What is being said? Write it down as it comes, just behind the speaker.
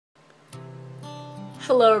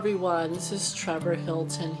Hello everyone, this is Trevor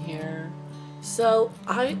Hilton here. So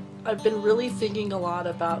I've been really thinking a lot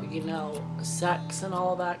about, sex and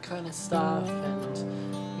all that kind of stuff, and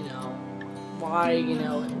why,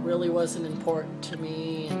 it really wasn't important to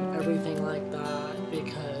me and everything like that,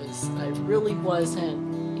 because I really wasn't,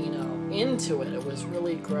 into it. It was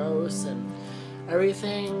really gross and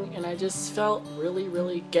everything, and I just felt really,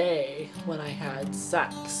 really gay when I had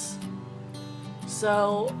sex.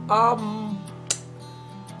 So,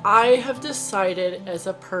 I have decided as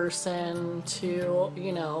a person to,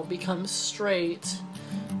 become straight,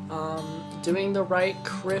 doing the right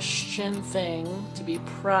Christian thing, to be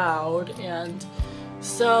proud. And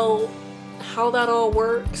so how that all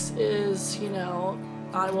works is,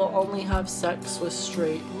 I will only have sex with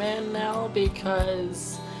straight men now,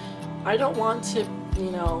 because I don't want to,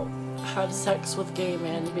 have sex with gay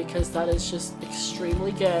men, because that is just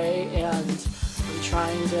extremely gay, and I'm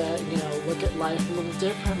trying to, look at life a little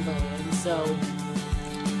differently. And so,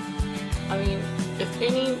 I mean, if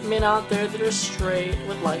any men out there that are straight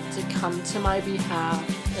would like to come to my behalf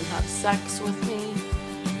and have sex with me,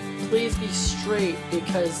 please be straight,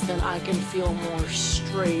 because then I can feel more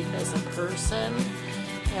straight as a person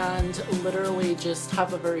and literally just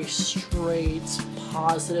have a very straight,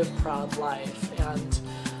 positive, proud life. And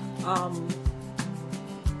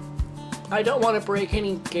I don't want to break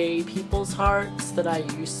any gay people's hearts that I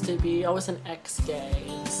used to be. I was an ex-gay,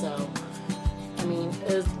 and so, I mean,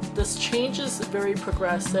 this change is very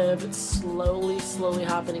progressive. It's slowly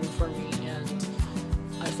happening for me, and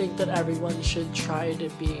I think that everyone should try to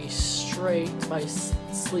be straight by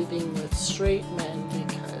sleeping with straight men,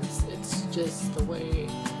 because it's just the way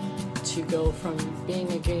to go from being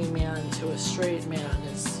a gay man to a straight man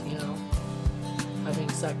is, having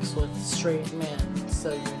sex with straight men.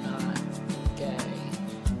 So